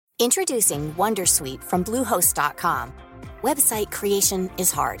Introducing Wondersuite from Bluehost.com. Website creation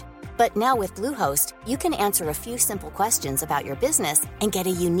is hard, but now with Bluehost, you can answer a few simple questions about your business and get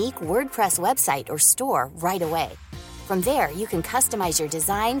a unique WordPress website or store right away. From there, you can customize your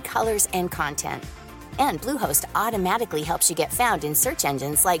design, colors, and content. And Bluehost automatically helps you get found in search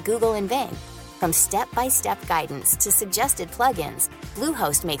engines like Google and Bing. From step-by-step guidance to suggested plugins,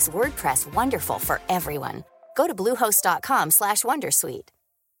 Bluehost makes WordPress wonderful for everyone. Go to bluehost.com/wondersuite.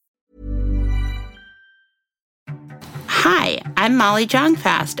 Hi, I'm Molly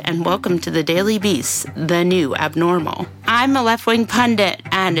Jongfast, and welcome to The Daily Beast, the new abnormal. I'm a left-wing pundit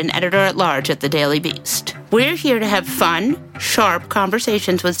and an editor-at-large at The Daily Beast. We're here to have fun, sharp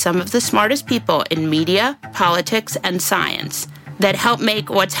conversations with some of the smartest people in media, politics, and science that help make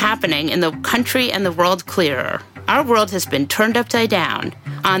what's happening in the country and the world clearer. Our world has been turned upside down.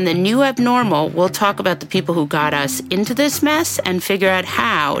 On The New Abnormal, we'll talk about the people who got us into this mess and figure out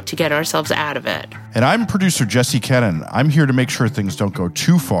how to get ourselves out of it. And I'm producer Jesse Kennan. I'm here to make sure things don't go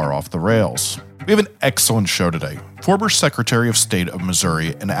too far off the rails. We have an excellent show today. Former Secretary of State of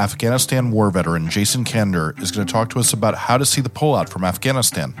Missouri and Afghanistan war veteran Jason Kander is going to talk to us about how to see the pullout from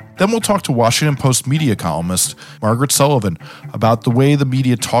Afghanistan. Then we'll talk to Washington Post media columnist Margaret Sullivan about the way the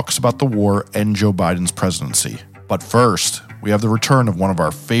media talks about the war and Joe Biden's presidency. But first, we have the return of one of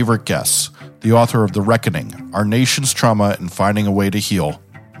our favorite guests, the author of The Reckoning, Our Nation's Trauma and Finding a Way to Heal,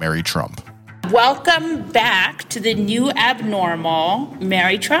 Mary Trump. Welcome back to The New Abnormal,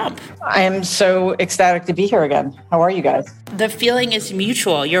 Mary Trump. I am so ecstatic to be here again. How are you guys? The feeling is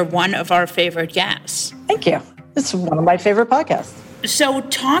mutual. You're one of our favorite guests. Thank you. It's one of my favorite podcasts. So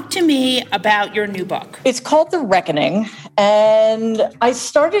talk to me about your new book. It's called The Reckoning, and I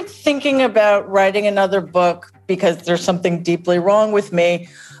started thinking about writing another book because there's something deeply wrong with me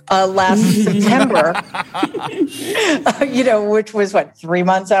last September, which was 3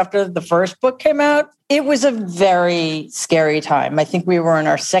 months after the first book came out. It was a very scary time. I think we were in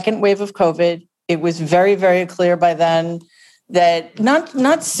our second wave of COVID. It was very, very clear by then that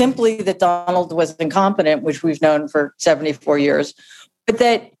not simply that Donald was incompetent, which we've known for 74 years, but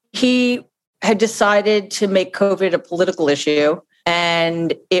that he had decided to make COVID a political issue,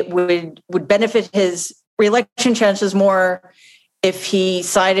 and it would benefit his reelection chances more if he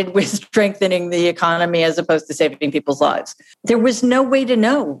sided with strengthening the economy as opposed to saving people's lives. There was no way to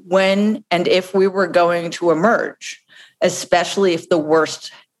know when and if we were going to emerge, especially if the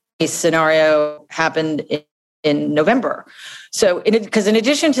worst case scenario happened in November. So, because in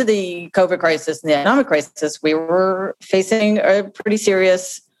addition to the COVID crisis and the economic crisis, we were facing a pretty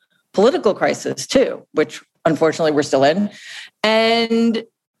serious political crisis too, which unfortunately we're still in. And,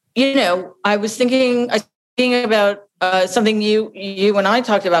 I was thinking about something you and I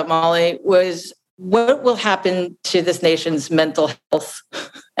talked about, Molly, was what will happen to this nation's mental health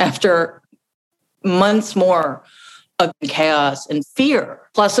after months more of chaos and fear.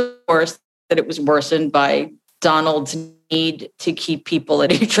 Plus, of course, that it was worsened by Donald's need to keep people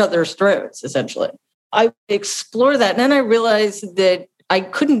at each other's throats, essentially. I explore that, and then I realized that I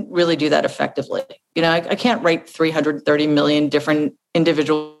couldn't really do that effectively. I can't write 330 million different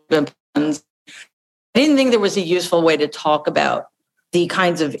individual plans. I didn't think there was a useful way to talk about the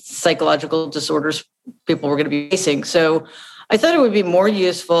kinds of psychological disorders people were going to be facing. So I thought it would be more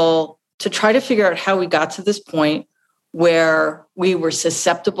useful to try to figure out how we got to this point where we were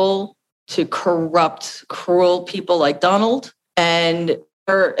susceptible to corrupt, cruel people like Donald, and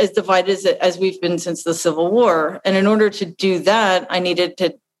are as divided as we've been since the Civil War. And in order to do that, I needed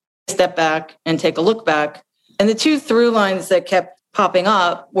to step back and take a look back. And the two through lines that kept popping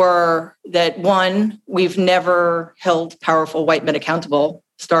up were that, one, we've never held powerful white men accountable,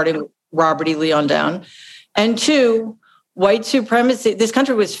 starting with Robert E. Lee on down. And two, white supremacy. This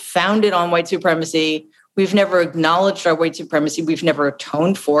country was founded on white supremacy. We've never acknowledged our white supremacy. We've never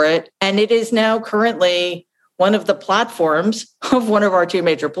atoned for it. And it is now currently one of the platforms of one of our two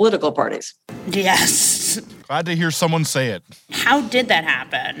major political parties. Yes. Glad to hear someone say it. How did that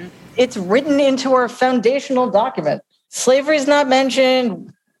happen? It's written into our foundational document. Slavery is not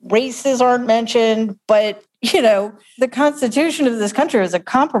mentioned. Races aren't mentioned. But, the Constitution of this country is a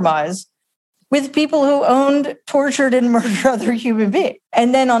compromise with people who owned, tortured, and murdered other human beings.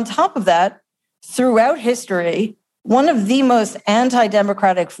 And then on top of that, throughout history, one of the most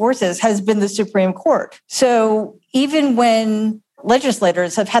anti-democratic forces has been the Supreme Court. So even when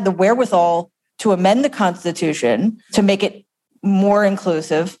legislators have had the wherewithal to amend the Constitution to make it more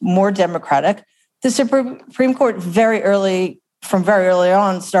inclusive, more democratic, the Supreme Court from very early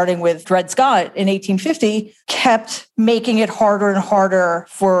on, starting with Dred Scott in 1850, kept making it harder and harder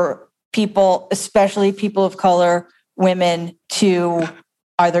for people, especially people of color, women, to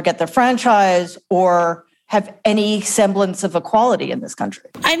either get the franchise or have any semblance of equality in this country.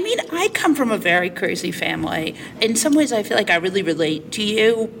 I mean, I come from a very crazy family. In some ways, I feel like I really relate to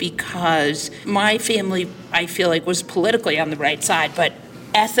you because my family, I feel like, was politically on the right side, but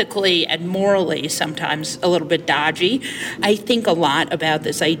ethically and morally sometimes a little bit dodgy. I think a lot about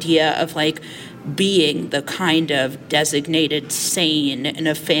this idea of like being the kind of designated sane in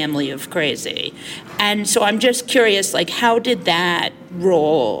a family of crazy. And so I'm just curious, like, how did that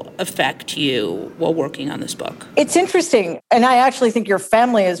role affect you while working on this book? It's interesting. And I actually think your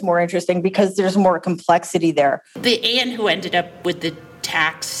family is more interesting because there's more complexity there. The Anne who ended up with the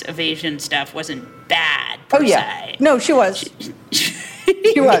tax evasion stuff wasn't bad, per se. No, she was.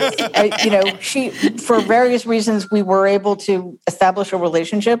 She was. She, for various reasons, we were able to establish a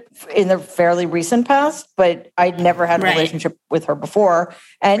relationship in the fairly recent past, but I'd never had a relationship with her before.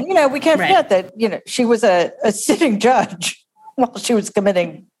 And, we can't forget that, she was a sitting judge while she was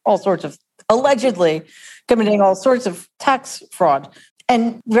allegedly committing all sorts of tax fraud,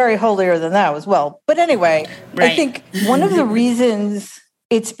 and very holier than thou as well. But anyway, I think one of the reasons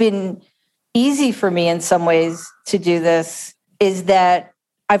it's been easy for me in some ways to do this is that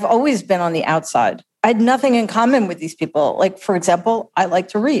I've always been on the outside. I had nothing in common with these people. Like, for example, I like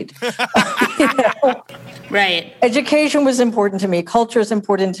to read. Right. Education was important to me. Culture is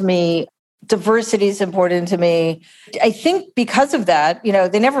important to me. Diversity is important to me. I think because of that,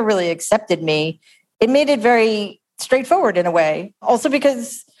 they never really accepted me. It made it very straightforward in a way. Also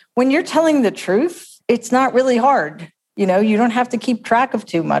because when you're telling the truth, it's not really hard. You don't have to keep track of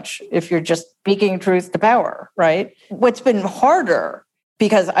too much if you're just speaking truth to power, right? What's been harder,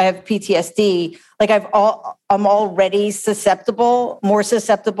 because I have PTSD, like I'm already more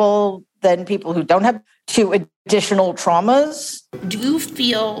susceptible than people who don't have, to additional traumas. Do you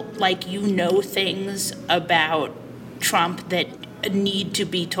feel like you know things about Trump that need to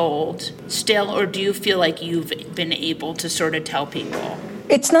be told still, or do you feel like you've been able to sort of tell people?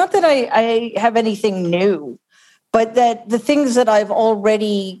 It's not that I have anything new, but that the things that I've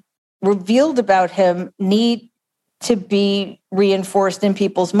already revealed about him need to be reinforced in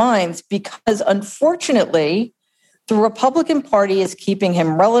people's minds, because unfortunately, the Republican Party is keeping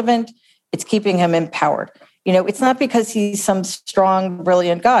him relevant. It's keeping him empowered. It's not because he's some strong,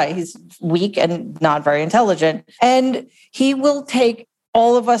 brilliant guy. He's weak and not very intelligent. And he will take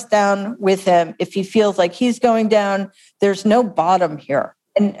all of us down with him if he feels like he's going down. There's no bottom here.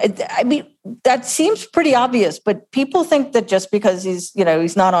 And I mean, that seems pretty obvious, but people think that just because he's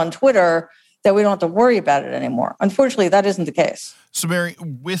not on Twitter, that we don't have to worry about it anymore. Unfortunately, that isn't the case. So, Mary,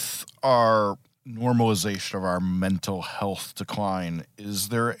 with our normalization of our mental health decline, is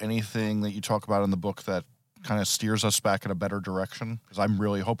there anything that you talk about in the book that kind of steers us back in a better direction? Because I'm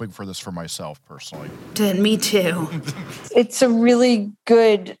really hoping for this for myself personally. Me too. It's a really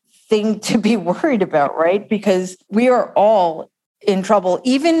good thing to be worried about, right? Because we are all in trouble,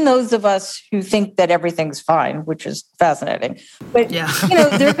 even those of us who think that everything's fine, which is fascinating. But,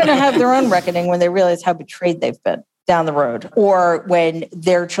 they're going to have their own reckoning when they realize how betrayed they've been down the road, or when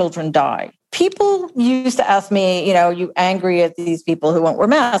their children die. People used to ask me, you angry at these people who won't wear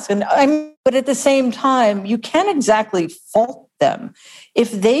masks? But at the same time, you can't exactly fault them.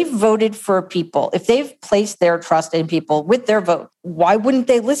 If they've voted for people, if they've placed their trust in people with their vote, why wouldn't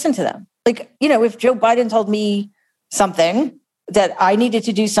they listen to them? Like, if Joe Biden told me something, that I needed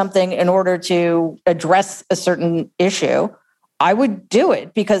to do something in order to address a certain issue, I would do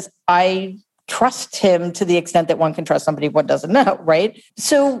it because I trust him to the extent that one can trust somebody one doesn't know, right?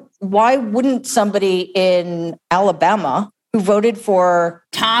 So why wouldn't somebody in Alabama who voted for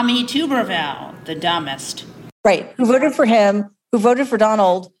Tommy Tuberville, the dumbest, right, who voted for him, who voted for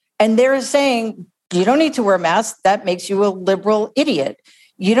Donald, and they're saying, you don't need to wear masks, that makes you a liberal idiot.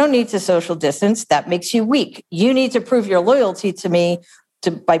 You don't need to social distance. That makes you weak. You need to prove your loyalty to me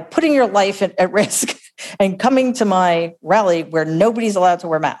by putting your life at risk and coming to my rally where nobody's allowed to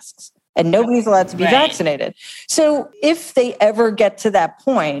wear masks and nobody's allowed to be vaccinated. So if they ever get to that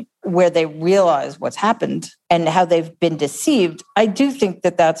point where they realize what's happened and how they've been deceived, I do think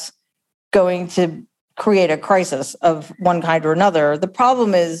that that's going to create a crisis of one kind or another. The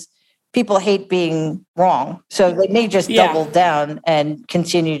problem is, people hate being wrong, so they may just double down and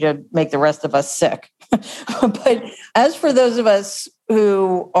continue to make the rest of us sick. But as for those of us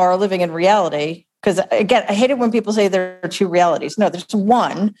who are living in reality, because again, I hate it when people say there are two realities. No, there's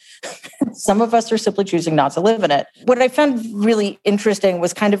one. Some of us are simply choosing not to live in it. What I found really interesting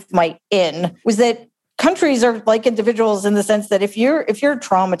was kind of was that countries are like individuals in the sense that if you're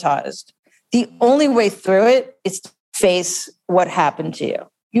traumatized, the only way through it is to face what happened to you.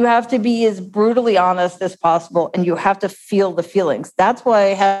 You have to be as brutally honest as possible, and you have to feel the feelings. That's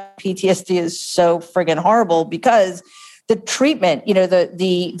why PTSD is so friggin' horrible, because the treatment,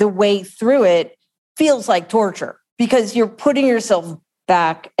 the way through it feels like torture, because you're putting yourself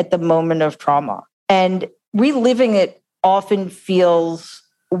back at the moment of trauma. And reliving it often feels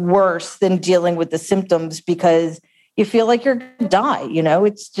worse than dealing with the symptoms, because you feel like you're going to die.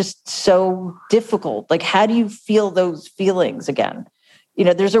 It's just so difficult. Like, how do you feel those feelings again?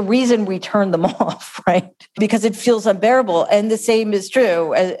 There's a reason we turn them off, right? Because it feels unbearable. And the same is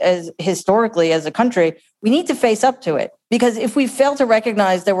true as historically as a country. We need to face up to it, because if we fail to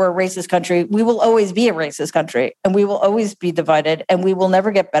recognize that we're a racist country, we will always be a racist country, and we will always be divided, and we will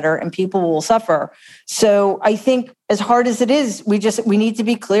never get better, and people will suffer. So I think, as hard as it is, we need to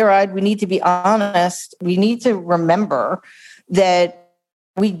be clear-eyed. We need to be honest. We need to remember that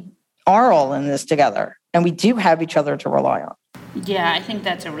we are all in this together, and we do have each other to rely on. Yeah, I think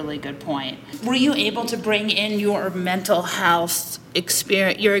that's a really good point. Were you able to bring in your mental health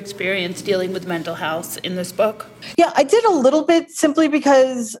experience dealing with mental health in this book? Yeah, I did a little bit, simply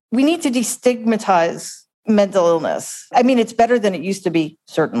because we need to destigmatize mental illness. I mean, it's better than it used to be,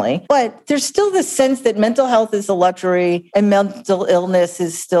 certainly, but there's still this sense that mental health is a luxury and mental illness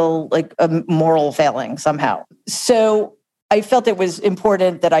is still like a moral failing somehow. So I felt it was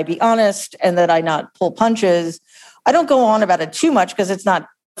important that I be honest and that I not pull punches. I don't go on about it too much, because it's not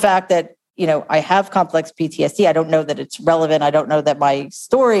the fact that, I have complex PTSD. I don't know that it's relevant. I don't know that my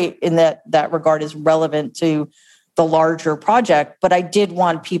story in that regard is relevant to the larger project, but I did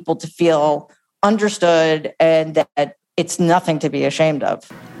want people to feel understood and that it's nothing to be ashamed of.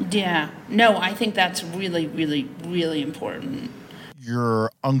 Yeah. No, I think that's really, really, really important. Your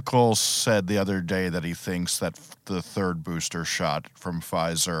uncle said the other day that he thinks that the third booster shot from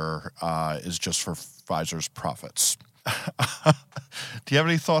Pfizer is just for Pfizer's profits. Do you have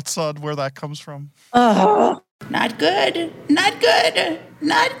any thoughts on where that comes from? Not good. Not good.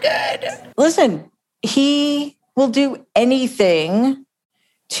 Not good. Listen, he will do anything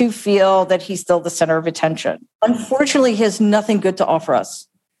to feel that he's still the center of attention. Unfortunately, he has nothing good to offer us.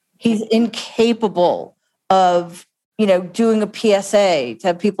 He's incapable of doing a PSA to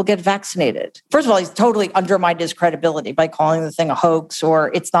have people get vaccinated. First of all, he's totally undermined his credibility by calling the thing a hoax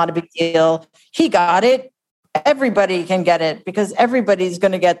or it's not a big deal. He got it. Everybody can get it, because everybody's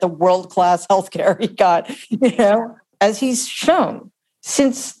going to get the world-class healthcare he got, as he's shown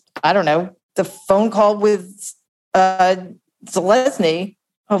since, I don't know, the phone call with Zelensky.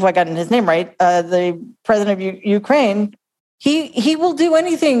 Hope I got his name right. The president of Ukraine. He will do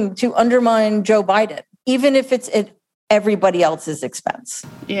anything to undermine Joe Biden, even if it's at everybody else's expense.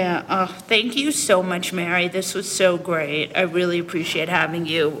 Yeah. Thank you so much, Mary. This was so great. I really appreciate having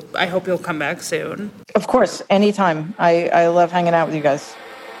you. I hope you'll come back soon. Of course, anytime. I love hanging out with you guys.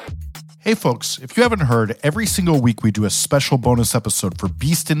 Hey folks, if you haven't heard, every single week we do a special bonus episode for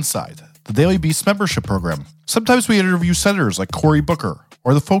Beast Inside, the Daily Beast membership program. Sometimes we interview senators like Cory Booker,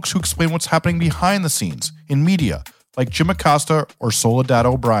 or the folks who explain what's happening behind the scenes in media, like Jim Acosta or Soledad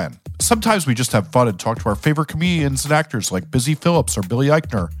O'Brien. Sometimes we just have fun and talk to our favorite comedians and actors like Busy Phillips or Billy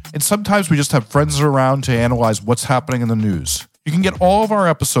Eichner. And sometimes we just have friends around to analyze what's happening in the news. You can get all of our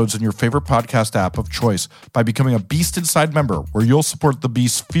episodes in your favorite podcast app of choice by becoming a Beast Inside member, where you'll support the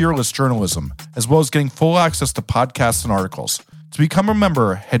Beast's fearless journalism, as well as getting full access to podcasts and articles. To become a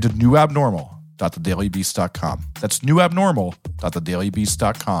member, head to newabnormal.thedailybeast.com. That's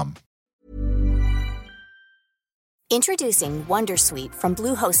newabnormal.thedailybeast.com. Introducing Wondersuite from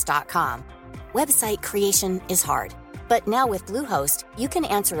Bluehost.com. Website creation is hard, but now with Bluehost, you can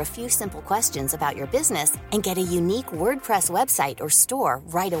answer a few simple questions about your business and get a unique WordPress website or store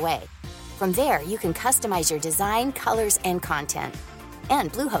right away. From there, you can customize your design, colors, and content.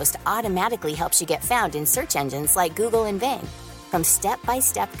 And Bluehost automatically helps you get found in search engines like Google and Bing. From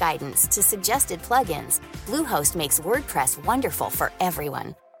step-by-step guidance to suggested plugins, Bluehost makes WordPress wonderful for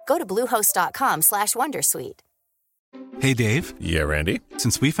everyone. Go to bluehost.com/wondersuite. Hey, Dave. Yeah, Randy.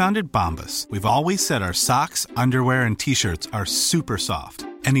 Since we founded Bombas, we've always said our socks, underwear, and T-shirts are super soft.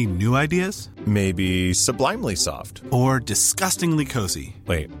 Any new ideas? Maybe sublimely soft. Or disgustingly cozy.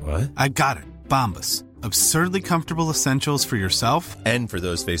 Wait, what? I got it. Bombas. Absurdly comfortable essentials for yourself and for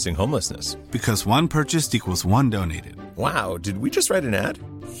those facing homelessness. Because one purchased equals one donated. Wow, did we just write an ad?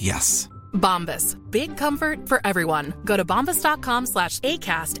 Yes. Bombas. Big comfort for everyone. Go to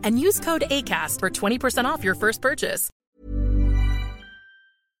bombas.com/ACAST and use code ACAST for 20% off your first purchase.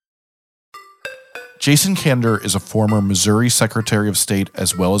 Jason Kander is a former Missouri Secretary of State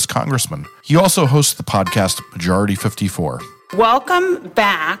as well as congressman. He also hosts the podcast Majority 54. Welcome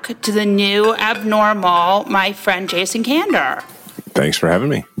back to the new abnormal, my friend Jason Kander. Thanks for having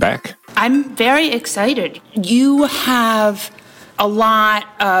me back. I'm very excited. You have a lot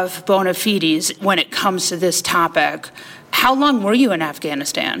of bona fides when it comes to this topic. How long were you in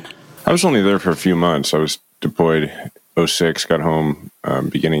Afghanistan? I was only there for a few months. I was deployed 06, got home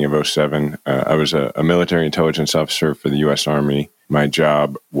beginning of 07. I was a military intelligence officer for the U.S. Army. My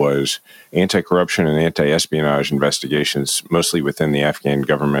job was anti-corruption and anti-espionage investigations, mostly within the Afghan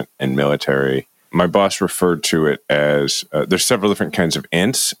government and military. My boss referred to it as, there's several different kinds of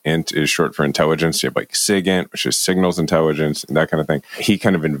INTs. INT is short for intelligence. You have like SIGINT, which is signals intelligence, and that kind of thing. He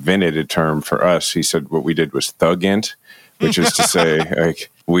kind of invented a term for us. He said what we did was THUGINT, which is to say, like,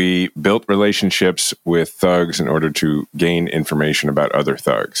 we built relationships with thugs in order to gain information about other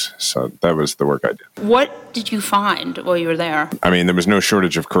thugs. So that was the work I did. What did you find while you were there? I mean, there was no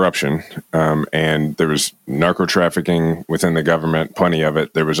shortage of corruption, and there was narco trafficking within the government, plenty of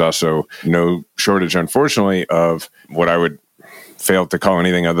it. There was also no shortage, unfortunately, of what I would fail to call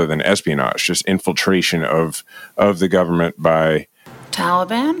anything other than espionage, just infiltration of the government by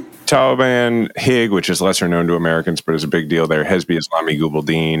Taliban, HIG, which is lesser known to Americans, but is a big deal there. Hezbi Islami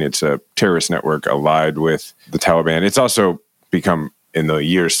Gulbuddin. It's a terrorist network allied with the Taliban. It's also become, in the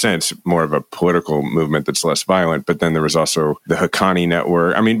years since, more of a political movement that's less violent. But then there was also the Haqqani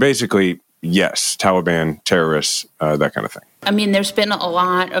network. I mean, basically, yes, Taliban, terrorists, that kind of thing. I mean, there's been a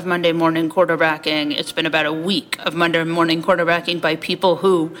lot of Monday morning quarterbacking. It's been about a week of Monday morning quarterbacking by people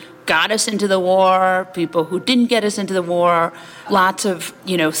who got us into the war, people who didn't get us into the war. Lots of,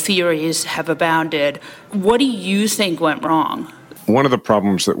 theories have abounded. What do you think went wrong? One of the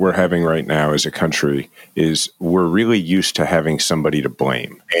problems that we're having right now as a country is we're really used to having somebody to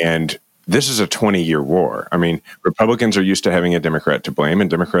blame. And this is a 20-year war. I mean, Republicans are used to having a Democrat to blame, and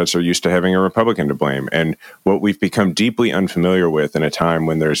Democrats are used to having a Republican to blame. And what we've become deeply unfamiliar with in a time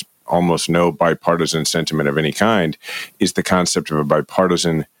when there's almost no bipartisan sentiment of any kind is the concept of a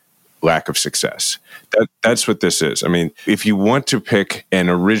bipartisan lack of success. That's what this is. I mean, if you want to pick an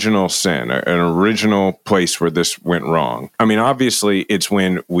original sin, an original place where this went wrong, I mean, obviously it's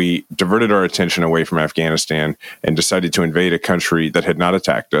when we diverted our attention away from Afghanistan and decided to invade a country that had not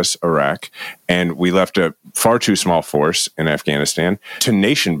attacked us, Iraq, and we left a far too small force in Afghanistan to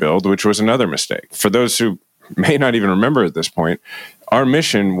nation build, which was another mistake. For those who may not even remember at this point, our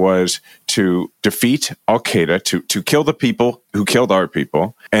mission was to defeat al-Qaeda, to kill the people who killed our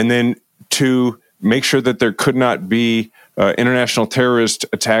people, and then to make sure that there could not be international terrorist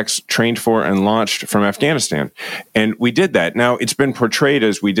attacks trained for and launched from Afghanistan. And we did that. Now, it's been portrayed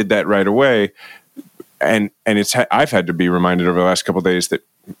as we did that right away, and I've had to be reminded over the last couple of days that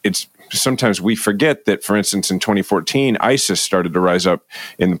it's sometimes we forget that, for instance, in 2014, ISIS started to rise up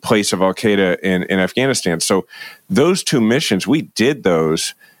in the place of al-Qaeda in Afghanistan. So those two missions, we did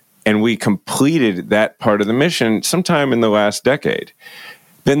those, and we completed that part of the mission sometime in the last decade.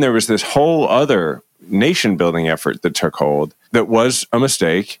 Then there was this whole other nation-building effort that took hold that was a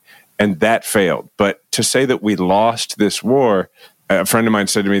mistake, and that failed. But to say that we lost this war, a friend of mine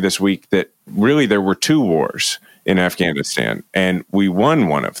said to me this week that really there were two wars in Afghanistan, and we won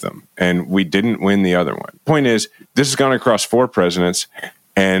one of them, and we didn't win the other one. Point is, this has gone across 4 presidents,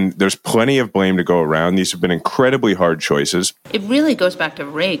 and there's plenty of blame to go around. These have been incredibly hard choices. It really goes back to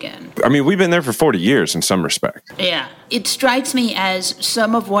Reagan. I mean, we've been there for 40 years in some respect. Yeah. It strikes me as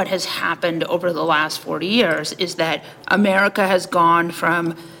some of what has happened over the last 40 years is that America has gone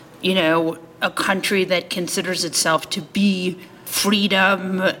from, a country that considers itself to be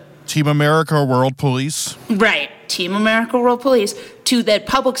freedom. Team America, World Police. Right. Team America, World Police. To that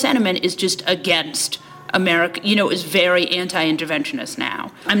public sentiment is just against America, is very anti-interventionist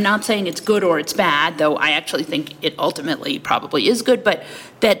now. I'm not saying it's good or it's bad, though I actually think it ultimately probably is good, but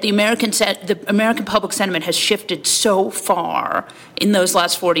that the American public sentiment has shifted so far in those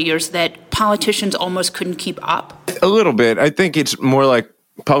last 40 years that politicians almost couldn't keep up. A little bit. I think it's more like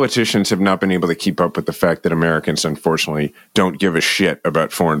politicians have not been able to keep up with the fact that Americans, unfortunately, don't give a shit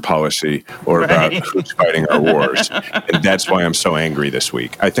about foreign policy or about who's fighting our wars. And that's why I'm so angry this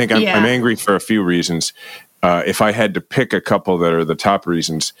week. I think I'm angry for a few reasons. If I had to pick a couple that are the top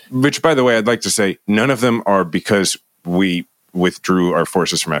reasons, which, by the way, I'd like to say none of them are because we withdrew our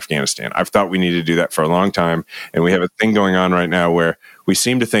forces from Afghanistan. I've thought we needed to do that for a long time. And we have a thing going on right now where we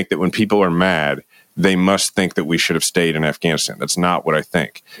seem to think that when people are mad, they must think that we should have stayed in Afghanistan. That's not what I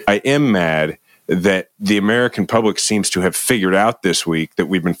think. I am mad that the American public seems to have figured out this week that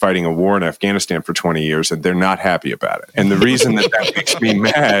we've been fighting a war in Afghanistan for 20 years and they're not happy about it. And the reason that makes me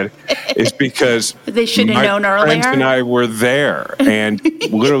mad is because they should have known earlier. My friends and I were there. And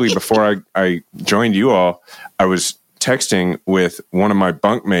literally before I joined you all, I was texting with one of my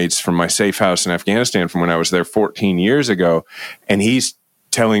bunkmates from my safe house in Afghanistan from when I was there 14 years ago, and he's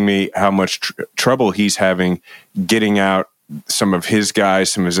telling me how much trouble he's having getting out some of his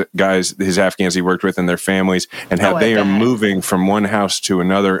guys, his Afghans he worked with and their families, and how they are moving from one house to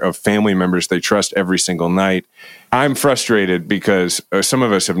another of family members they trust every single night. I'm frustrated because some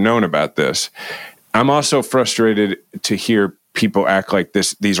of us have known about this. I'm also frustrated to hear people act like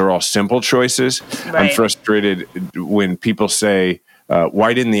these are all simple choices. Right. I'm frustrated when people say,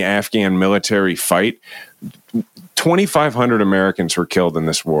 why didn't the Afghan military fight? 2,500 Americans were killed in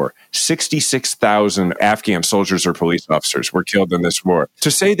this war. 66,000 Afghan soldiers or police officers were killed in this war. To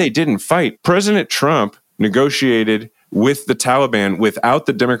say they didn't fight, President Trump negotiated with the Taliban without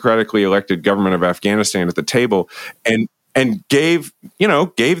the democratically elected government of Afghanistan at the table and gave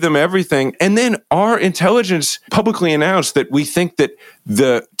them everything. And then our intelligence publicly announced that we think that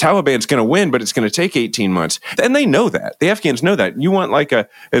the Taliban's going to win, but it's going to take 18 months. And they know that. The Afghans know that. You want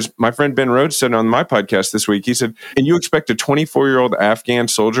as my friend Ben Rhodes said on my podcast this week, he said, and you expect a 24-year-old Afghan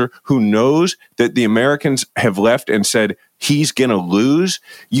soldier who knows that the Americans have left and said he's going to lose?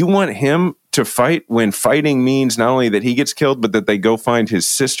 You want him to fight when fighting means not only that he gets killed, but that they go find his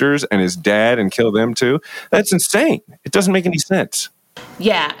sisters and his dad and kill them too? That's insane. It doesn't make any sense.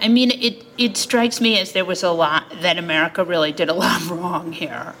 Yeah, I mean, it strikes me as there was a lot that America really did a lot wrong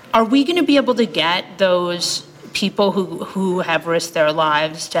here. Are we going to be able to get those people who have risked their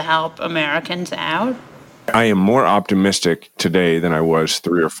lives to help Americans out? I am more optimistic today than I was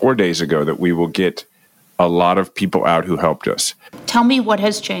 3 or 4 days ago that we will get a lot of people out who helped us. Tell me what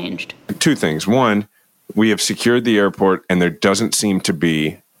has changed. 2 things. One, we have secured the airport, and there doesn't seem to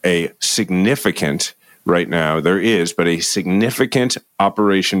be a significant, right now there is, but a significant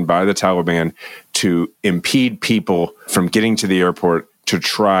operation by the Taliban to impede people from getting to the airport to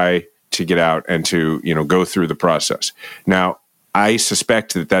try to get out and to, go through the process. Now, I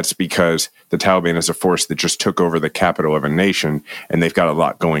suspect that that's because the Taliban is a force that just took over the capital of a nation, and they've got a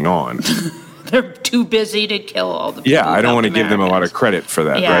lot going on. They're too busy to kill all the people. Yeah, I don't want to give them a lot of credit for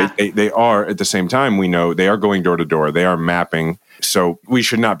that, right? They are, at the same time, we know they are going door to door. They are mapping. So we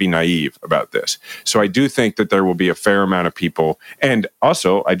should not be naive about this. So I do think that there will be a fair amount of people. And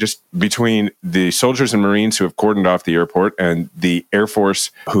also, between the soldiers and Marines who have cordoned off the airport and the Air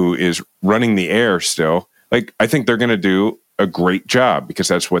Force who is running the air still, I think they're going to do a great job because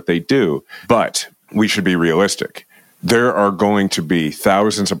that's what they do. But we should be realistic. There are going to be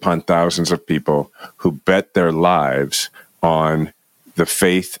thousands upon thousands of people who bet their lives on the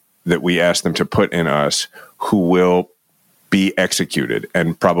faith that we ask them to put in us, who will be executed,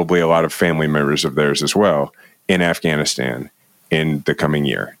 and probably a lot of family members of theirs as well, in Afghanistan in the coming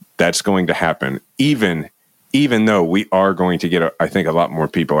year. That's going to happen, even though we are going to get, I think, a lot more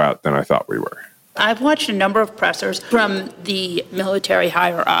people out than I thought we were. I've watched a number of pressers from the military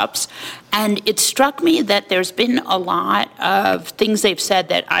higher-ups, and it struck me that there's been a lot of things they've said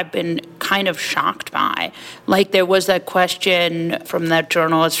that I've been kind of shocked by. Like there was that question from that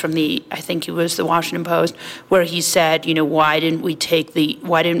journalist from I think it was the Washington Post, where he said, why didn't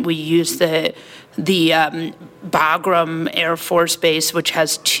we use the Bagram Air Force Base, which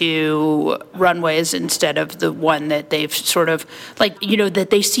has 2 runways instead of the one that they've sort of that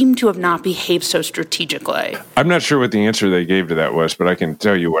they seem to have not behaved so strategically. I'm not sure what the answer they gave to that was, but I can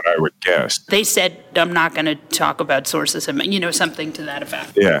tell you what I would guess. They said, I'm not going to talk about sources, something to that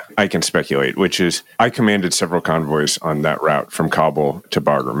effect. Yeah, I can speculate, which is I commanded several convoys on that route from Kabul to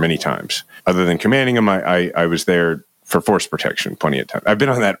Bagram many times. Other than commanding them, I was there for force protection plenty of times. I've been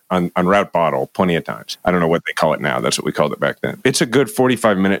on that on Route Bottle plenty of times. I don't know what they call it now. That's what we called it back then. It's a good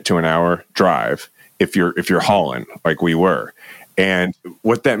 45 minute to an hour drive if you're hauling like we were. And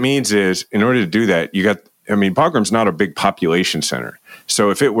what that means is, in order to do that, Bagram's not a big population center. So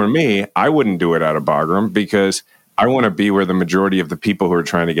if it were me, I wouldn't do it out of Bagram because I want to be where the majority of the people who are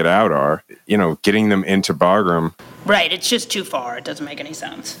trying to get out are. Getting them into Bagram. Right, it's just too far. It doesn't make any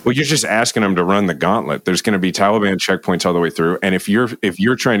sense. Well, you're just asking them to run the gauntlet. There's going to be Taliban checkpoints all the way through, and if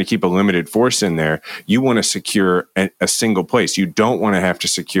you're trying to keep a limited force in there, you want to secure a single place. You don't want to have to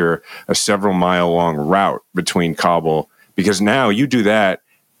secure a several mile long route between Kabul, because now you do that,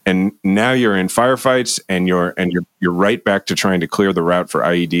 and now you're in firefights, and you're right back to trying to clear the route for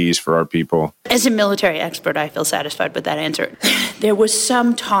IEDs for our people. As a military expert, I feel satisfied with that answer. There was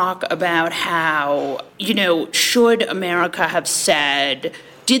some talk about how, should America have said,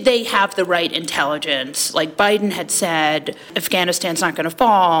 did they have the right intelligence? Like Biden had said, Afghanistan's not going to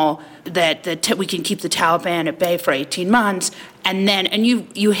fall, that we can keep the Taliban at bay for 18 months. And then, and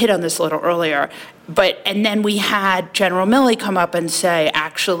you hit on this a little earlier, and then we had General Milley come up and say,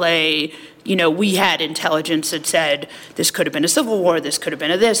 actually, we had intelligence that said this could have been a civil war, this could have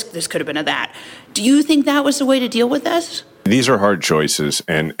been a this could have been a that. Do you think that was the way to deal with this? These are hard choices,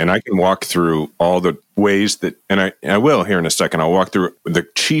 and I can walk through all the ways that, and I will here in a second, I'll walk through the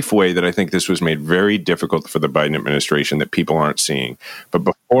chief way that I think this was made very difficult for the Biden administration that people aren't seeing. But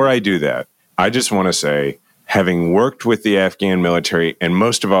before I do that, I just want to say, having worked with the Afghan military, and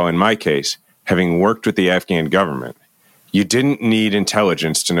most of all in my case, having worked with the Afghan government, you didn't need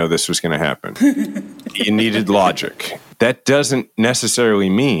intelligence to know this was going to happen. You needed logic. That doesn't necessarily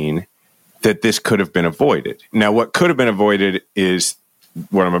mean that this could have been avoided. Now, what could have been avoided is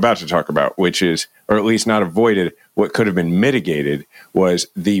what I'm about to talk about, which is, or at least not avoided, what could have been mitigated was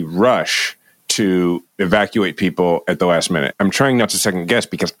the rush to evacuate people at the last minute. I'm trying not to second guess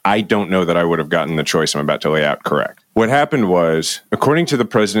because I don't know that I would have gotten the choice I'm about to lay out correct. What happened was, according to the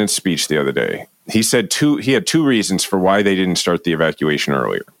president's speech the other day, he said he had two reasons for why they didn't start the evacuation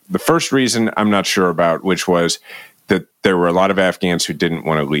earlier. The first reason I'm not sure about, which was that there were a lot of Afghans who didn't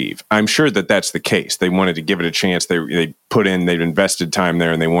want to leave. I'm sure that that's the case. They wanted to give it a chance. They'd invested time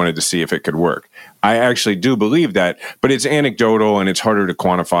there, and they wanted to see if it could work. I actually do believe that, but it's anecdotal and it's harder to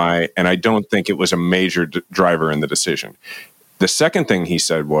quantify, and I don't think it was a major driver in the decision. The second thing he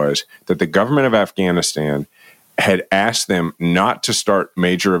said was that the government of Afghanistan had asked them not to start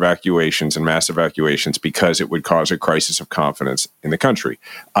major evacuations and mass evacuations because it would cause a crisis of confidence in the country.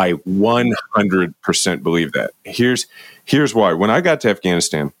 I 100% believe that. Here's why. When I got to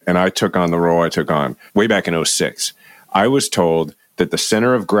Afghanistan and I took on the role I took on way back in 2006, I was told that the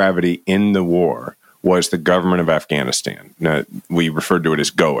center of gravity in the war was the government of Afghanistan. Now, we referred to it as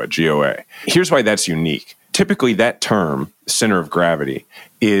GOA, G-O-A. Here's why that's unique. Typically, that term, center of gravity,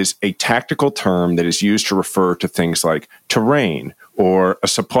 is a tactical term that is used to refer to things like terrain or a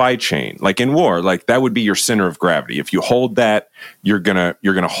supply chain. Like in war, like that would be your center of gravity. If you hold that, you're gonna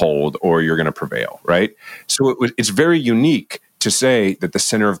hold or you're gonna prevail, right? So it's very unique to say that the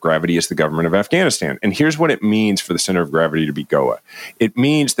center of gravity is the government of Afghanistan. And here's what it means for the center of gravity to be GOA. It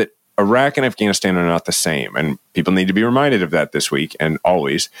means that Iraq and Afghanistan are not the same, and people need to be reminded of that this week and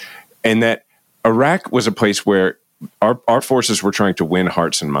always, and that Iraq was a place where our forces were trying to win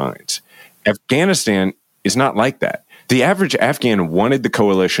hearts and minds. Afghanistan is not like that. The average Afghan wanted the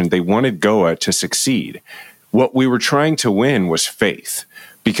coalition. They wanted GOA to succeed. What we were trying to win was faith,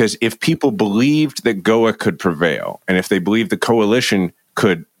 because if people believed that GOA could prevail, and if they believed the coalition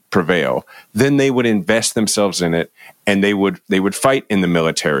could prevail, then they would invest themselves in it, and they would fight in the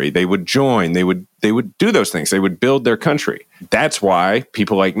military. They would join. They would do those things. They would build their country. That's why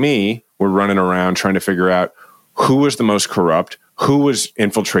people like me were running around trying to figure out who was the most corrupt, who was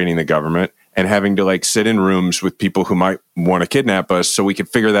infiltrating the government, and having to sit in rooms with people who might want to kidnap us so we could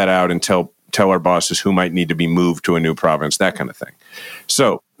figure that out and tell our bosses who might need to be moved to a new province, that kind of thing.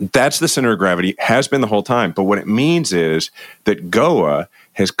 So that's the center of gravity, has been the whole time. But what it means is that GOA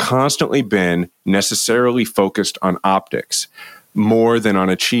has constantly been necessarily focused on optics more than on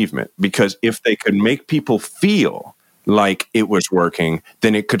achievement, because if they could make people feel like it was working,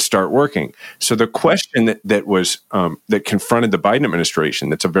 then it could start working. So the question that confronted the Biden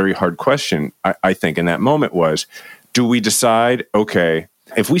administration, that's a very hard question, I think, in that moment was, do we decide, okay,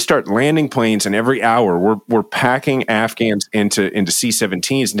 if we start landing planes and every hour we're packing Afghans into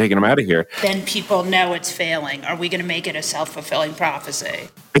C-17s and taking them out of here, then people know it's failing. Are we going to make it a self-fulfilling prophecy?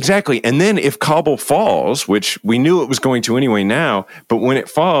 Exactly. And then if Kabul falls, which we knew it was going to anyway now, but when it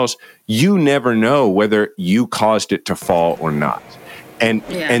falls, you never know whether you caused it to fall or not. And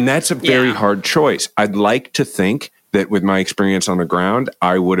that's a very hard choice. I'd like to think that with my experience on the ground,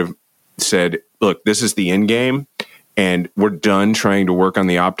 I would have said, look, this is the end game, and we're done trying to work on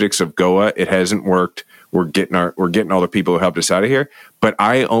the optics of GOA. It hasn't worked. We're getting all the people who helped us out of here. But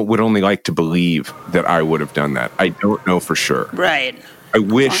I would only like to believe that I would have done that. I don't know for sure. Right. I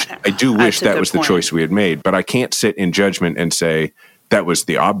do wish that was the choice we had made, but I can't sit in judgment and say that was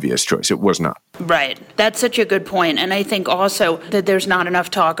the obvious choice. It was not. Right. That's such a good point. And I think also that there's not enough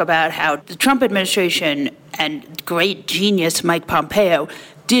talk about how the Trump administration and great genius Mike Pompeo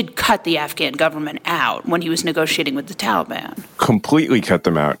did cut the Afghan government out when he was negotiating with the Taliban. Completely cut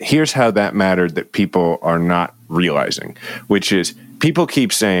them out. Here's how that mattered that people are not realizing, which is people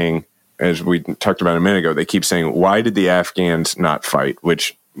keep saying, as we talked about a minute ago, they keep saying, why did the Afghans not fight?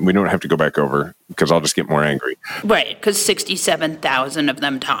 Which we don't have to go back over because I'll just get more angry. Right, because 67,000 of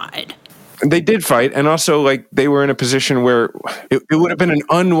them died. They did fight. And also, like, they were in a position where it would have been an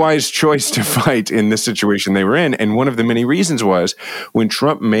unwise choice to fight in this situation they were in. And one of the many reasons was when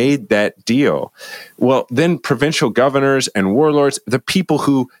Trump made that deal, well, then provincial governors and warlords, the people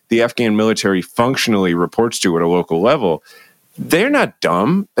who the Afghan military functionally reports to at a local level, they're not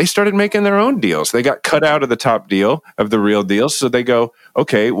dumb. They started making their own deals. They got cut out of the top deal of the real deal. So they go,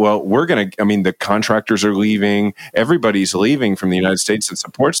 okay, well, the contractors are leaving. Everybody's leaving from the United States that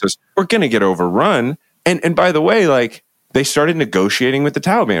supports us. We're going to get overrun. And by the way, like, they started negotiating with the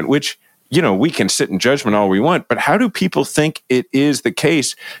Taliban, which, we can sit in judgment all we want. But how do people think it is the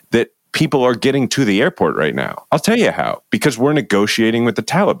case that people are getting to the airport right now? I'll tell you how. Because we're negotiating with the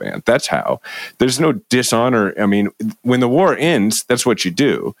Taliban. That's how. There's no dishonor. I mean, when the war ends, that's what you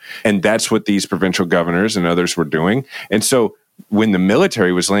do. And that's what these provincial governors and others were doing. And so when the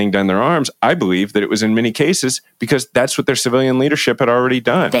military was laying down their arms, I believe that it was in many cases because that's what their civilian leadership had already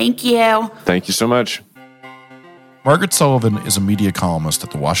done. Thank you. Thank you so much. Margaret Sullivan is a media columnist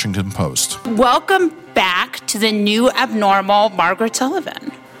at The Washington Post. Welcome back to the new abnormal, Margaret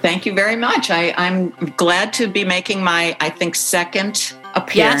Sullivan. Thank you very much. I'm glad to be making my, I think, second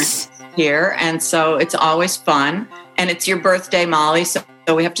appearance here. And so it's always fun. And it's your birthday, Molly, so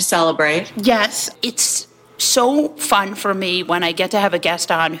we have to celebrate. Yes, it's so fun for me when I get to have a guest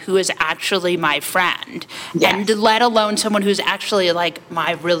on who is actually my friend. Yes. And let alone someone who's actually like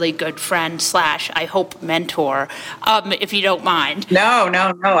my really good friend / I hope mentor, if you don't mind. No.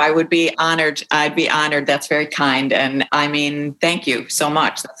 I would be honored. I'd be honored. That's very kind. And I mean, thank you so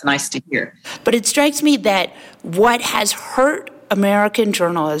much. That's nice to hear. But it strikes me that what has hurt American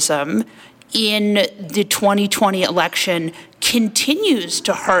journalism in the 2020 election continues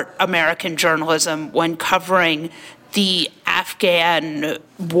to hurt American journalism when covering the Afghan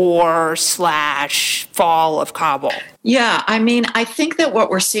war / fall of Kabul. Yeah, I mean, I think that what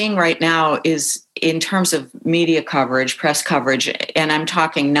we're seeing right now is in terms of media coverage, press coverage, and I'm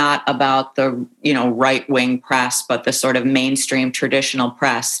talking not about the, right-wing press, but the sort of mainstream traditional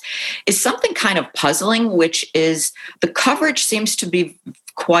press, is something kind of puzzling, which is the coverage seems to be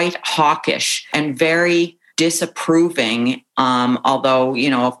quite hawkish and very disapproving, although,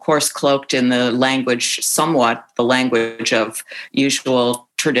 of course, cloaked in the language of usual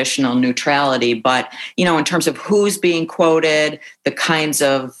traditional neutrality. But, in terms of who's being quoted, the kinds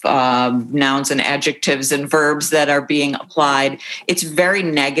of nouns and adjectives and verbs that are being applied, it's very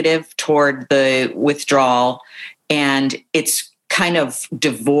negative toward the withdrawal. And it's kind of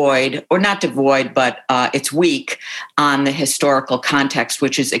devoid, or not devoid, but it's weak on the historical context,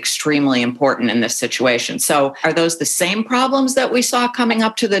 which is extremely important in this situation. So are those the same problems that we saw coming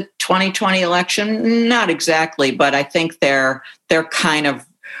up to the 2020 election? Not exactly, but I think they're kind of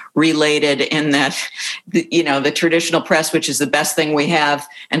related in that, the traditional press, which is the best thing we have,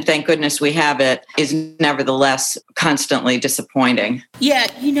 and thank goodness we have it, is nevertheless constantly disappointing. Yeah,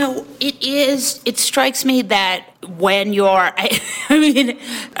 it strikes me that when you're,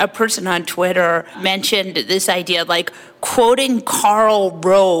 a person on Twitter mentioned this idea, like quoting Karl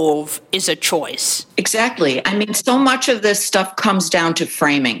Rove is a choice. Exactly. I mean, so much of this stuff comes down to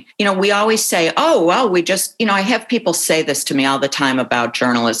framing. We always say, oh, well, we just, I have people say this to me all the time about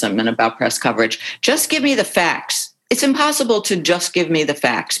journalism and about press coverage. Just give me the facts. It's impossible to just give me the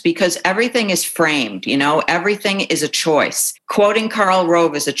facts because everything is framed, everything is a choice. Quoting Karl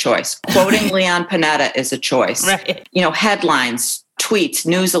Rove is a choice. Quoting Leon Panetta is a choice. Right. Headlines, tweets,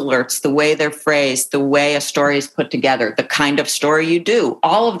 news alerts, the way they're phrased, the way a story is put together, the kind of story you do,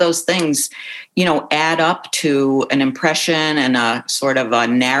 all of those things, add up to an impression and a sort of a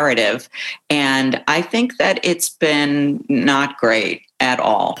narrative. And I think that it's been not great at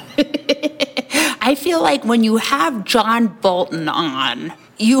all. I feel like when you have John Bolton on,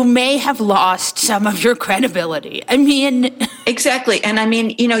 you may have lost some of your credibility. Exactly.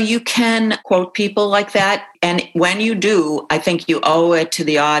 And you can quote people like that. And when you do, I think you owe it to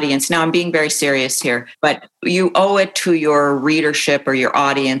the audience. Now, I'm being very serious here, but you owe it to your readership or your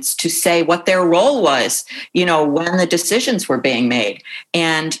audience to say what their role was, when the decisions were being made.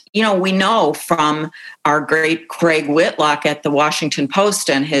 And, we know from our great Craig Whitlock at the Washington Post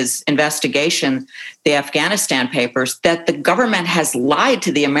and his investigation, the Afghanistan papers, that the government has lied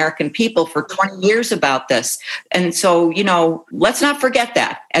to the American people for 20 years about this. And so, let's not forget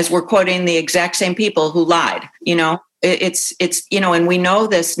that as we're quoting the exact same people who lied. It's and we know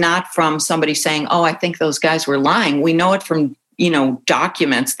this not from somebody saying, oh, I think those guys were lying. We know it from,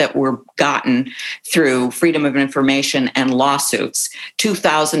 documents that were gotten through Freedom of Information and lawsuits,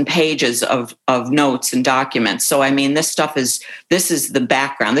 2,000 pages of notes and documents. So, this is the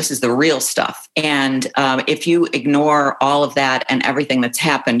background. This is the real stuff. And if you ignore all of that and everything that's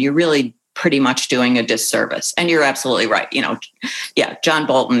happened, you're really pretty much doing a disservice. And you're absolutely right. John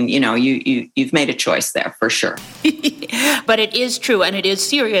Bolton, you've made a choice there for sure. But it is true, and it is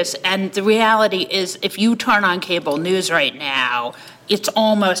serious. And the reality is, if you turn on cable news right now, it's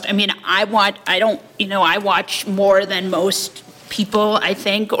almost, I watch more than most people, I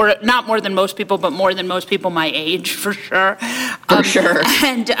think, or not more than most people, but more than most people my age, for sure. For sure.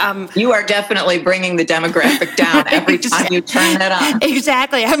 And you are definitely bringing the demographic down every time you turn that on.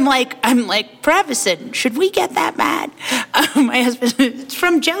 Exactly. I'm like, Previson, should we get that mad? My husband, it's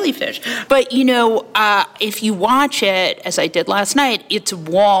from Jellyfish. But, if you watch it, as I did last night, it's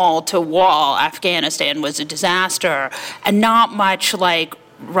wall to wall. Afghanistan was a disaster, and not much like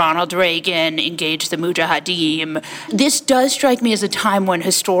Ronald Reagan engaged the Mujahideen. This does strike me as a time when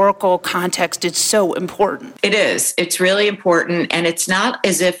historical context is so important. It is. It's really important. And it's not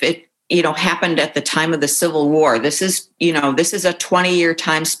as if it, happened at the time of the Civil War. This is a 20-year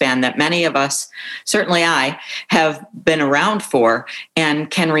time span that many of us, certainly I, have been around for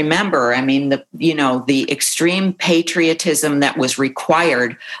and can remember. The extreme patriotism that was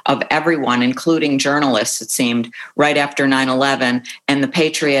required of everyone, including journalists, it seemed, right after 9/11, and the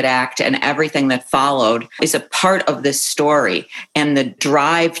Patriot Act and everything that followed is a part of this story. And the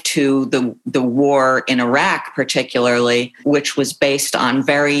drive to the war in Iraq, particularly, which was based on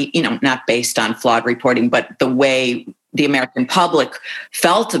not based on flawed reporting, but the way the American public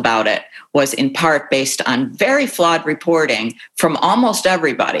felt about it was in part based on very flawed reporting from almost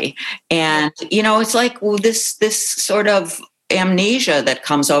everybody. And, it's like, this sort of amnesia that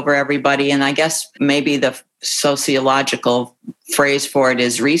comes over everybody. And I guess maybe the sociological phrase for it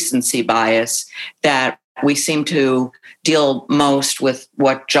is recency bias, that we seem to deal most with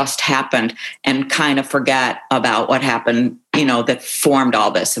what just happened and kind of forget about what happened, that formed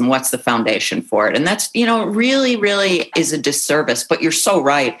all this and what's the foundation for it. And that's, really, really is a disservice. But you're so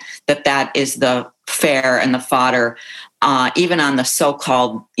right that is the fare and the fodder, even on the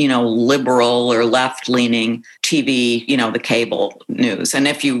so-called, liberal or left-leaning TV, the cable news. And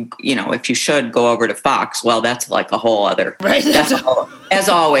if you should go over to Fox, well, that's like a whole other, right. As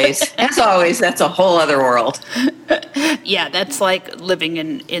always, that's a whole other world. Yeah, that's like living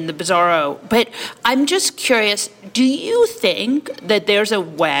in the bizarro. But I'm just curious, do you think that there's a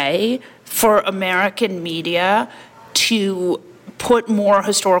way for American media to put more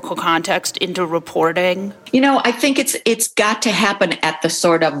historical context into reporting? I think it's got to happen at the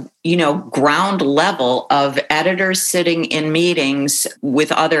sort of, ground level of editors sitting in meetings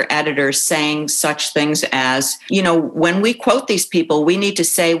with other editors saying such things as, when we quote these people, we need to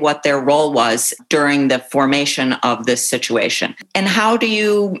say what their role was during the formation of this situation. And how do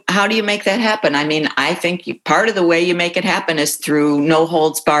you make that happen? I think part of the way you make it happen is through no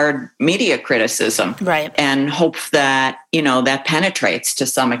holds barred media criticism. Right. And hope that, that penetrates to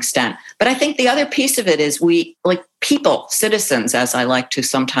some extent. But I think the other piece of it is we, like people, citizens, as I like to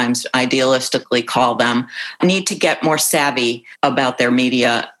sometimes idealistically call them, need to get more savvy about their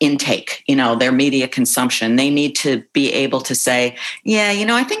media intake, their media consumption. They need to be able to say,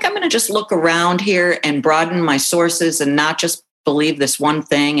 I think I'm going to just look around here and broaden my sources and not just believe this one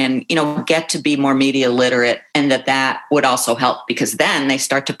thing and, get to be more media literate. And that would also help, because then they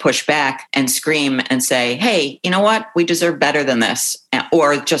start to push back and scream and say, hey, you know what? We deserve better than this.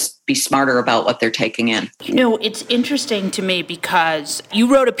 Or just be smarter about what they're taking in. It's interesting to me because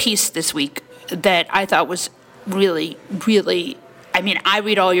you wrote a piece this week that I thought was really, really, I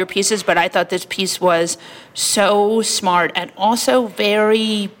read all your pieces, but I thought this piece was so smart and also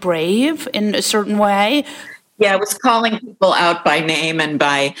very brave in a certain way. Yeah, it was calling people out by name and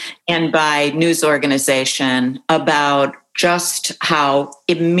by news organization about just how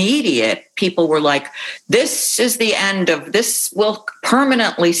immediate people were like, this is the end of this, will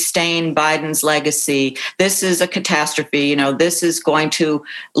permanently stain Biden's legacy. This is a catastrophe. This is going to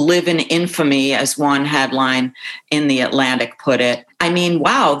live in infamy, as one headline in The Atlantic put it.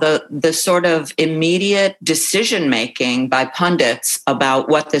 Wow, the sort of immediate decision making by pundits about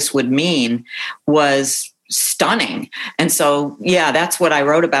what this would mean was stunning. And so, that's what I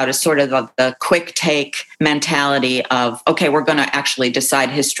wrote about, is sort of the quick take mentality of, okay, we're going to actually decide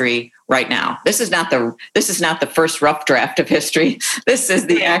history right now. This is not the first rough draft of history. This is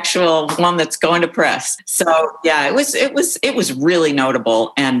the actual one that's going to press. So it was really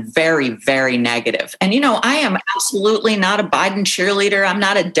notable and very, very negative. And, I am absolutely not a Biden cheerleader. I'm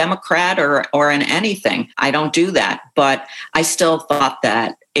not a Democrat or in anything. I don't do that. But I still thought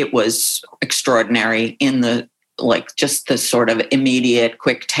that it was extraordinary in the like just the sort of immediate,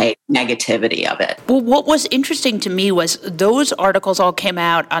 quick take negativity of it. Well, what was interesting to me was those articles all came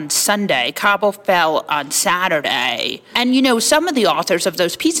out on Sunday. Kabul fell on Saturday. And, some of the authors of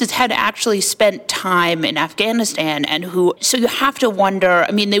those pieces had actually spent time in Afghanistan so you have to wonder,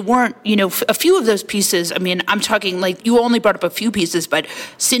 they weren't, a few of those pieces, I'm talking like you only brought up a few pieces, but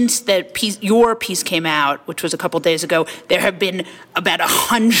since your piece came out, which was a couple days ago, there have been about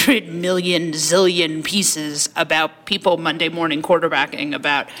 100 million zillion pieces about people Monday morning quarterbacking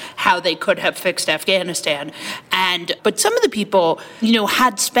about how they could have fixed Afghanistan. But some of the people,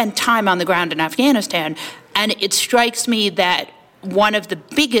 had spent time on the ground in Afghanistan, and it strikes me that one of the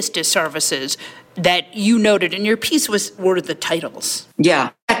biggest disservices that you noted in your piece were the titles. Yeah,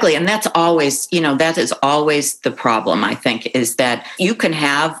 exactly. And that's always, that is always the problem, I think, is that you can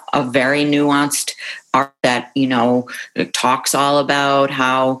have a very nuanced art that, talks all about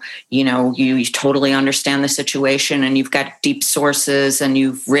how, you totally understand the situation and you've got deep sources and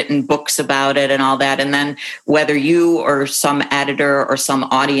you've written books about it and all that. And then whether you or some editor or some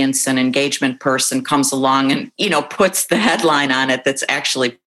audience and engagement person comes along and, puts the headline on it that's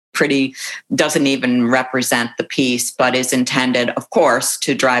actually doesn't even represent the piece, but is intended, of course,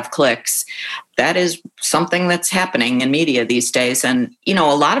 to drive clicks. That is something that's happening in media these days. And, a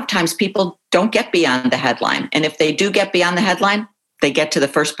lot of times people don't get beyond the headline. And if they do get beyond the headline, they get to the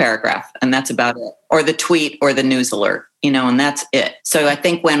first paragraph and that's about it. Or the tweet or the news alert, and that's it. So I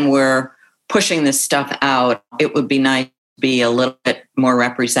think when we're pushing this stuff out, it would be nice to be a little bit more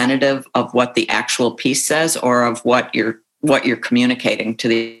representative of what the actual piece says or of what you're communicating to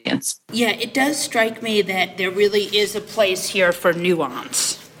the audience. Yeah, it does strike me that there really is a place here for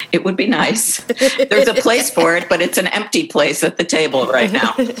nuance. It would be nice. There's a place for it, but it's an empty place at the table right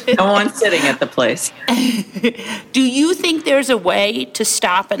now. No one's sitting at the place. Do you think there's a way to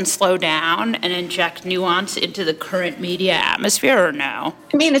stop and slow down and inject nuance into the current media atmosphere or no?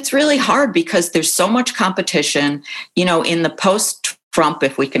 It's really hard because there's so much competition, in the post-Trump,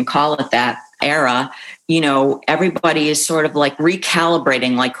 if we can call it that, era, everybody is sort of like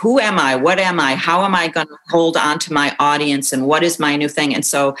recalibrating, like, who am I? What am I? How am I going to hold on to my audience? And what is my new thing? And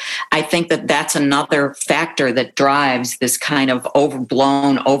so I think that that's another factor that drives this kind of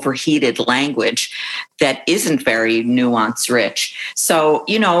overblown, overheated language that isn't very nuance rich. So,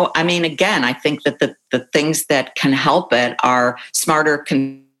 again, I think that the things that can help it are smarter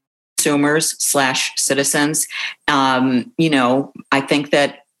consumers/citizens. I think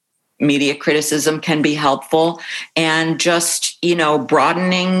that media criticism can be helpful, and just,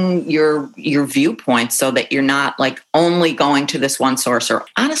 broadening your viewpoint so that you're not like only going to this one source, or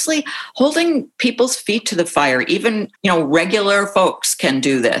honestly holding people's feet to the fire. Even, regular folks can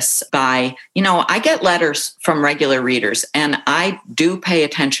do this by, I get letters from regular readers and I do pay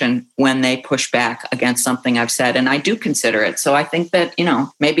attention when they push back against something I've said, and I do consider it. So I think that,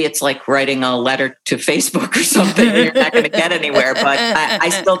 maybe it's like writing a letter to Facebook or something. You're not going to get anywhere, but I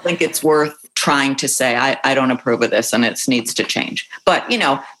still think it's worth trying to say, I don't approve of this and it needs to change. But,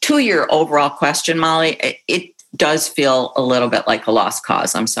 to your overall question, Molly, it does feel a little bit like a lost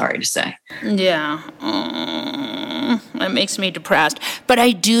cause, I'm sorry to say. Yeah. That makes me depressed. But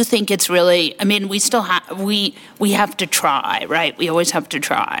I do think it's really, we still have, we have to try, right? We always have to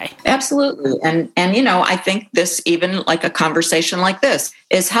try. Absolutely. And I think this, even like a conversation like this,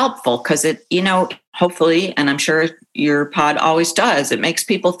 is helpful because it, hopefully, and I'm sure your pod always does, it makes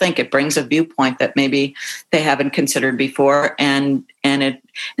people think. It brings a viewpoint that maybe they haven't considered before. And then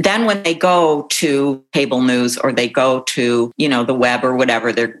when they go to cable news or they go to, the web or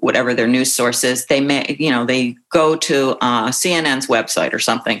whatever their news source is, they may, they go to CNN's website or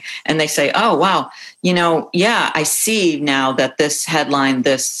something and they say, oh, wow, I see now that this headline,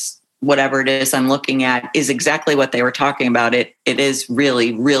 this whatever it is I'm looking at is exactly what they were talking about. It is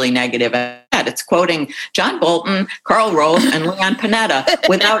really, really negative. It's quoting John Bolton, Carl Rove, and Leon Panetta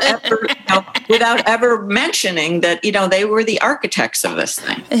without ever mentioning that, they were the architects of this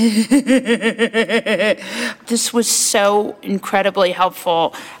thing. This was so incredibly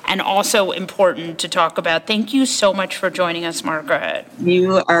helpful and also important to talk about. Thank you so much for joining us, Margaret.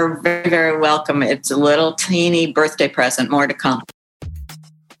 You are very, very welcome. It's a little teeny birthday present, more to come.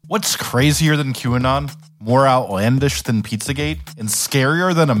 What's crazier than QAnon? More outlandish than Pizzagate? And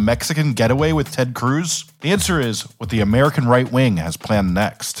scarier than a Mexican getaway with Ted Cruz? The answer is what the American right wing has planned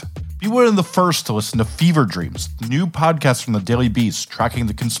next. Be one of the first to listen to Fever Dreams, the new podcast from the Daily Beast tracking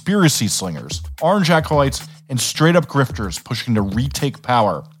the conspiracy slingers, orange acolytes, and straight-up grifters pushing to retake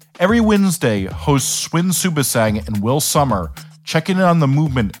power. Every Wednesday, hosts Swin Subasang and Will Sommer check in on the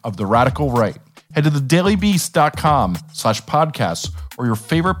movement of the radical right Head to thedailybeast.com/podcasts or your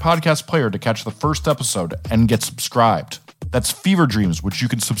favorite podcast player to catch the first episode and get subscribed. That's Fever Dreams, which you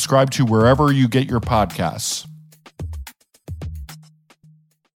can subscribe to wherever you get your podcasts.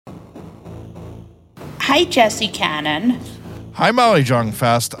 Hi, Jesse Cannon. Hi, Molly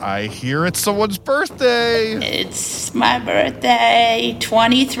Jong-Fast. I hear it's someone's birthday. It's my birthday,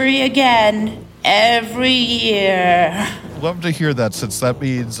 23 again, every year. Love to hear that, since that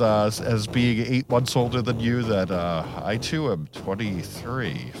means, as being 8 months older than you, that I too am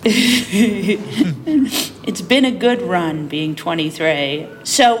 23. It's been a good run being 23.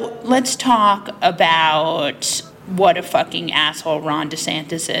 So let's talk about what a fucking asshole Ron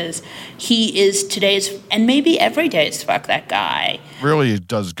DeSantis is. He is today's, and maybe every day's, fuck that guy. Really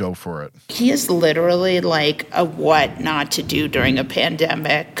does go for it. He is literally like a what not to do during a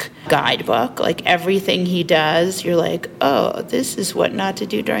pandemic guidebook. Like everything he does, you're like, oh, this is what not to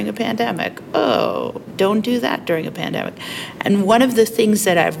do during a pandemic. Oh, don't do that during a pandemic. And one of the things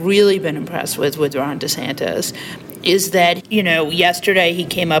that I've really been impressed with Ron DeSantis is that, yesterday he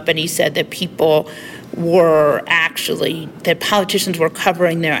came up and he said that that politicians were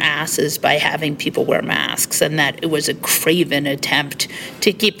covering their asses by having people wear masks, and that it was a craven attempt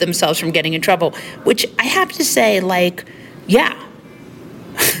to keep themselves from getting in trouble, which I have to say, yeah.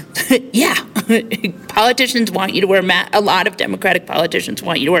 Yeah. Politicians want you to wear a lot of Democratic politicians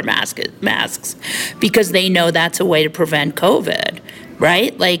want you to wear masks because they know that's a way to prevent COVID.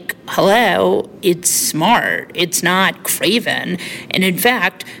 Right? Hello, it's smart. It's not craven. And in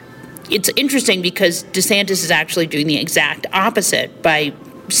fact, it's interesting because DeSantis is actually doing the exact opposite by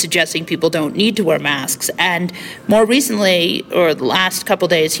suggesting people don't need to wear masks. And more recently, or the last couple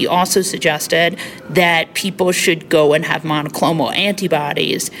days, he also suggested that people should go and have monoclonal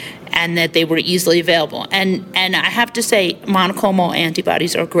antibodies and that they were easily available. And I have to say, monoclonal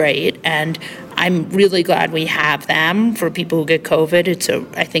antibodies are great, and I'm really glad we have them for people who get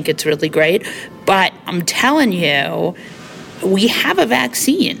COVID. I think it's really great. But I'm telling you, we have a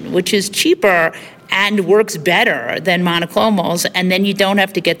vaccine, which is cheaper and works better than monoclonals, and then you don't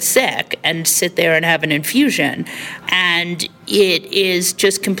have to get sick and sit there and have an infusion. And it is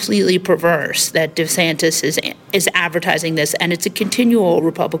just completely perverse that DeSantis is advertising this, and it's a continual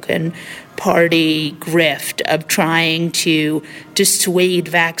Republican Party grift of trying to dissuade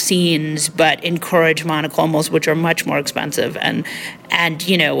vaccines but encourage monoclonals, which are much more expensive. And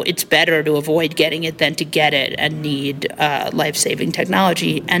it's better to avoid getting it than to get it and need life-saving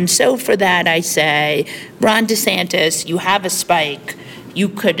technology. And so for that, I say, Ron DeSantis, you have a spike. You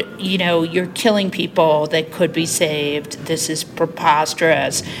could, you're killing people that could be saved. This is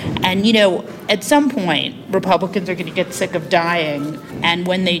preposterous. And, at some point, Republicans are going to get sick of dying. And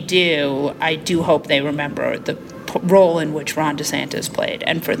when they do, I do hope they remember the role in which Ron DeSantis played.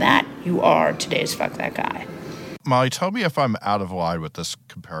 And for that, you are today's Fuck That Guy. Molly, tell me if I'm out of line with this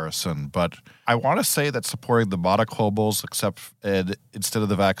comparison, but I want to say that supporting the monoclonals instead of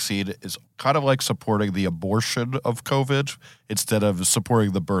the vaccine is kind of like supporting the abortion of COVID instead of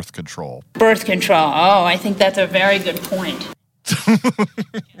supporting the birth control. Birth control. Oh, I think that's a very good point.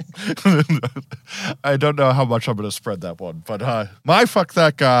 I don't know how much I'm going to spread that one, but my Fuck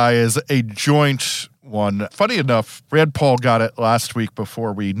That Guy is a joint one. Funny enough, Rand Paul got it last week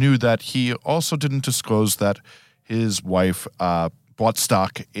before we knew that he also didn't disclose that his wife bought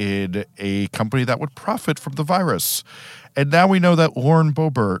stock in a company that would profit from the virus. And now we know that Lauren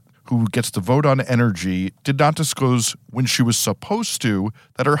Boebert, who gets to vote on energy, did not disclose when she was supposed to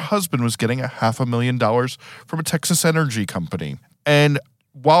that her husband was getting $500,000 from a Texas energy company. And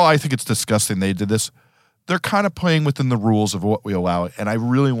while I think it's disgusting they did this, they're kind of playing within the rules of what we allow. And I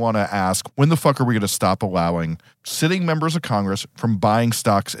really want to ask, when the fuck are we going to stop allowing sitting members of Congress from buying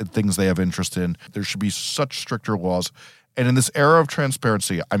stocks and things they have interest in? There should be such stricter laws. And in this era of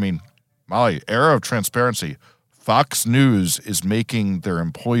transparency, Molly, era of transparency, Fox News is making their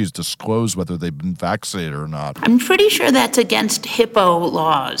employees disclose whether they've been vaccinated or not. I'm pretty sure that's against HIPAA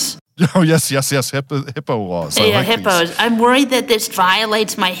laws. Oh, yes, HIPAA laws. HIPAA. These. I'm worried that this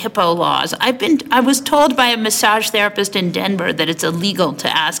violates my HIPAA laws. I was told by a massage therapist in Denver that it's illegal to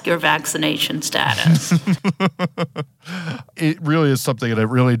ask your vaccination status. It really is something, and it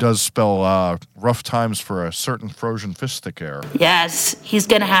really does spell rough times for a certain frozen fistic heir. Yes, he's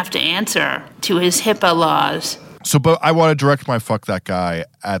going to have to answer to his HIPAA laws. So, but I want to direct my Fuck That Guy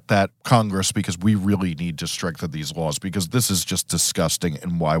at that Congress because we really need to strengthen these laws because this is just disgusting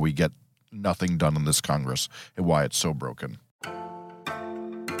and why we get nothing done in this Congress and why it's so broken.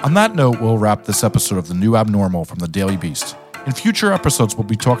 On that note, we'll wrap this episode of The New Abnormal from The Daily Beast. In future episodes, we'll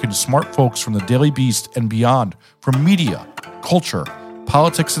be talking to smart folks from The Daily Beast and beyond from media, culture,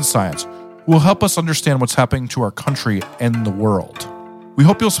 politics, and science who will help us understand what's happening to our country and the world. We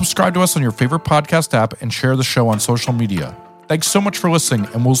hope you'll subscribe to us on your favorite podcast app and share the show on social media. Thanks so much for listening,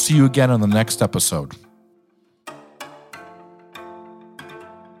 and we'll see you again on the next episode.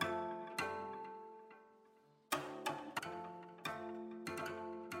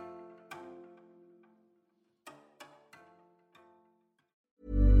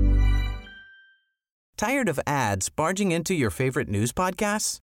 Tired of ads barging into your favorite news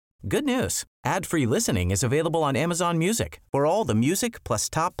podcasts? Good news. Ad-free listening is available on Amazon Music for all the music plus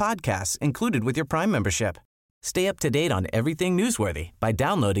top podcasts included with your Prime membership. Stay up to date on everything newsworthy by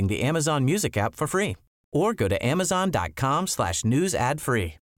downloading the Amazon Music app for free or go to amazon.com/news ad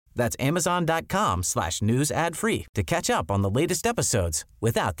free. That's amazon.com/news ad free to catch up on the latest episodes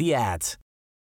without the ads.